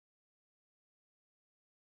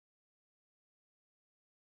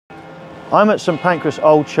I'm at St Pancras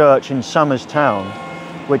Old Church in Somers Town,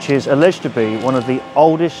 which is alleged to be one of the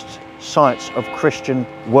oldest sites of Christian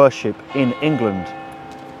worship in England,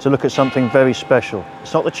 to look at something very special.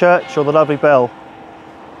 It's not the church or the lovely bell,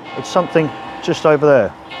 it's something just over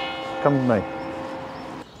there. Come with me.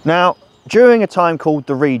 Now, during a time called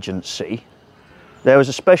the Regency, there was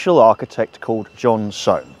a special architect called John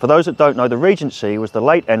Soane. For those that don't know, the Regency was the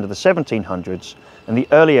late end of the 1700s and the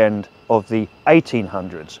early end of the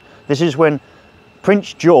 1800s. This is when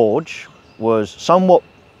Prince George was somewhat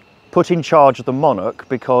put in charge of the monarch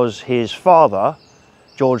because his father,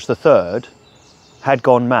 George III, had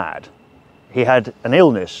gone mad. He had an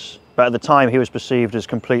illness, but at the time he was perceived as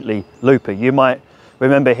completely loopy. You might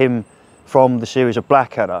remember him from the series of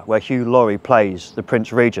Blackadder, where Hugh Laurie plays the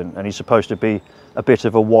Prince Regent, and he's supposed to be a bit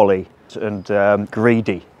of a wally and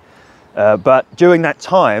greedy. But during that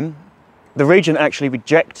time, the Regent actually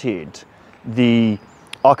rejected the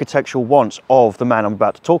architectural wants of the man I'm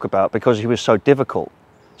about to talk about because he was so difficult.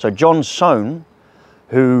 So John Soane,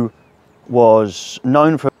 who was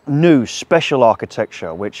known for new special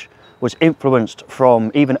architecture, which was influenced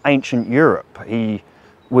from even ancient Europe. He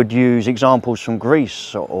would use examples from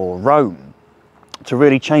Greece or Rome to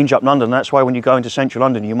really change up London. That's why when you go into central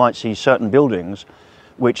London, you might see certain buildings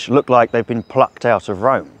which look like they've been plucked out of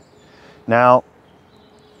Rome. Now,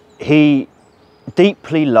 he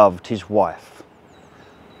deeply loved his wife.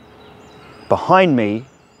 Behind me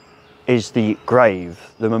is the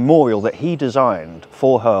grave, the memorial that he designed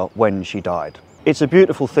for her when she died. It's a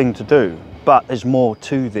beautiful thing to do, but there's more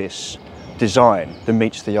to this design than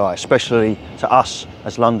meets the eye, especially to us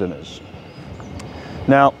as Londoners.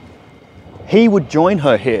 Now, he would join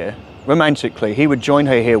her here, romantically, he would join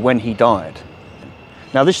her here when he died.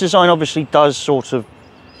 Now, this design obviously does sort of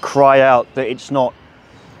cry out that it's not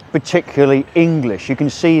particularly English. You can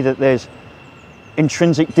see that there's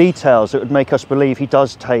intrinsic details that would make us believe he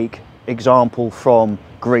does take example from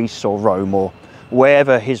Greece or Rome or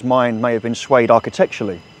wherever his mind may have been swayed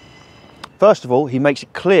architecturally. First of all, he makes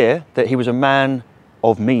it clear that he was a man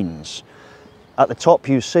of means. At the top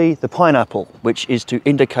you see the pineapple, which is to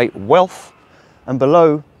indicate wealth, and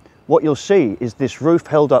below what you'll see is this roof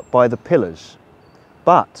held up by the pillars.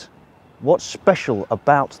 But what's special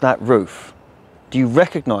about that roof? Do you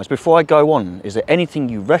recognise, before I go on, is there anything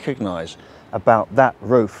you recognise about that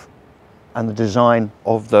roof and the design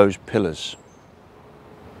of those pillars?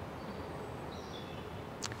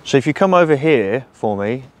 So if you come over here for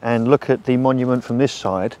me and look at the monument from this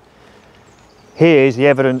side, here is the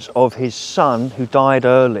evidence of his son, who died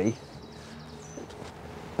early,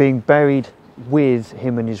 being buried with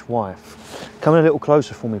him and his wife. Come in a little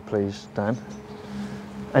closer for me, please, Dan.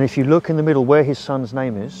 And if you look in the middle where his son's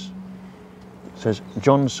name is, it says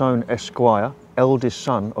John Soane Esquire, eldest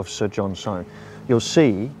son of Sir John Soane. You'll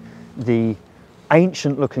see the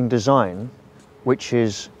ancient looking design, which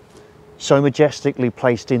is so majestically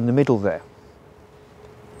placed in the middle there.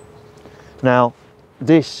 Now,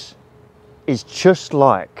 this is just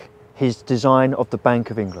like his design of the Bank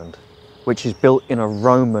of England, which is built in a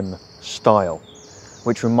Roman style,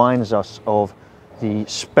 which reminds us of the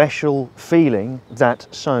special feeling that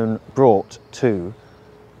Soane brought to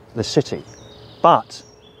the city. But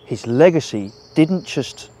his legacy didn't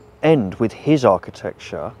just end with his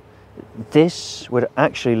architecture. This would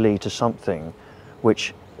actually lead to something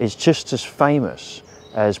which is just as famous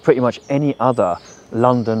as pretty much any other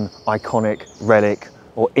London iconic relic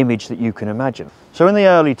or image that you can imagine. So in the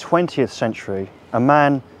early 20th century, a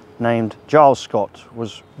man named Giles Scott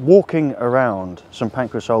was walking around St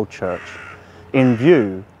Pancras Old Church in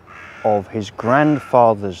view of his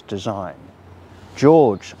grandfather's design.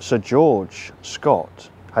 Sir George Scott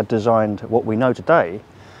had designed what we know today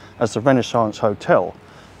as the Renaissance Hotel,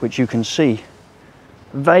 which you can see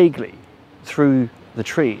vaguely through the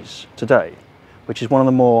trees today, which is one of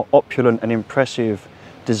the more opulent and impressive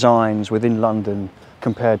designs within London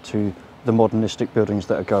compared to the modernistic buildings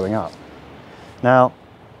that are going up. Now,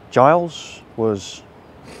 Giles was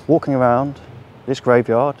walking around this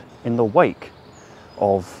graveyard in the wake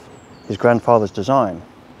of his grandfather's design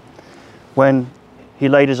when he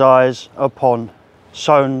laid his eyes upon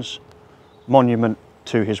Soane's monument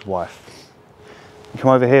to his wife. You come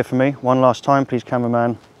over here for me one last time, please,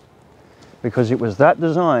 cameraman, because it was that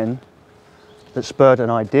design that spurred an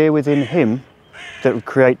idea within him that would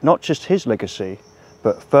create not just his legacy,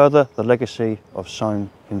 but further the legacy of Soane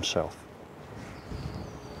himself.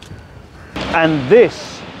 And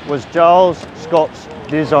this was Giles Scott's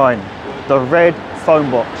design, the red phone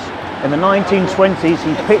box. In the 1920s,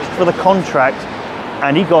 he pitched for the contract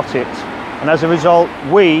and he got it. And as a result,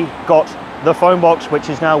 we got the phone box, which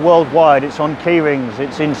is now worldwide. It's on key rings,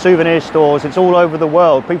 it's in souvenir stores, it's all over the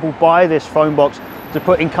world. People buy this phone box to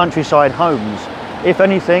put in countryside homes. If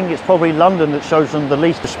anything, it's probably London that shows them the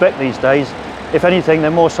least respect these days. If anything,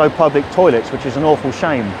 they're more so public toilets, which is an awful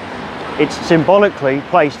shame. It's symbolically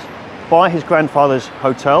placed by his grandfather's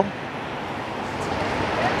hotel.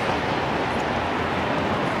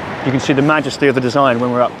 You can see the majesty of the design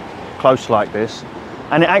when we're up close like this.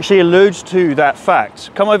 And it actually alludes to that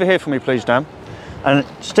fact. Come over here for me, please, Dan, and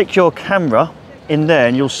stick your camera in there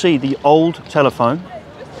and you'll see the old telephone.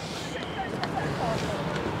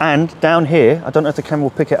 And down here, I don't know if the camera will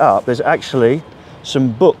pick it up, there's actually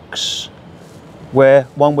some books where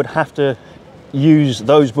one would have to use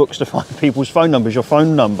those books to find people's phone numbers. Your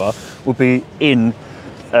phone number would be in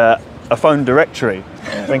a phone directory.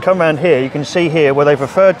 Then come around here, you can see here where they've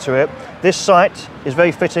referred to it. This site is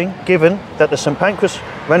very fitting, given that the St Pancras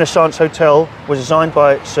Renaissance Hotel was designed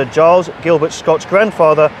by Sir Giles Gilbert Scott's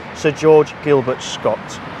grandfather, Sir George Gilbert Scott.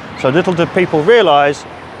 So little do people realise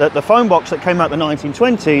that the phone box that came out in the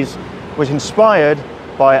 1920s was inspired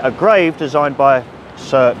by a grave designed by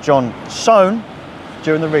Sir John Soane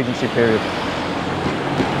during the Regency period.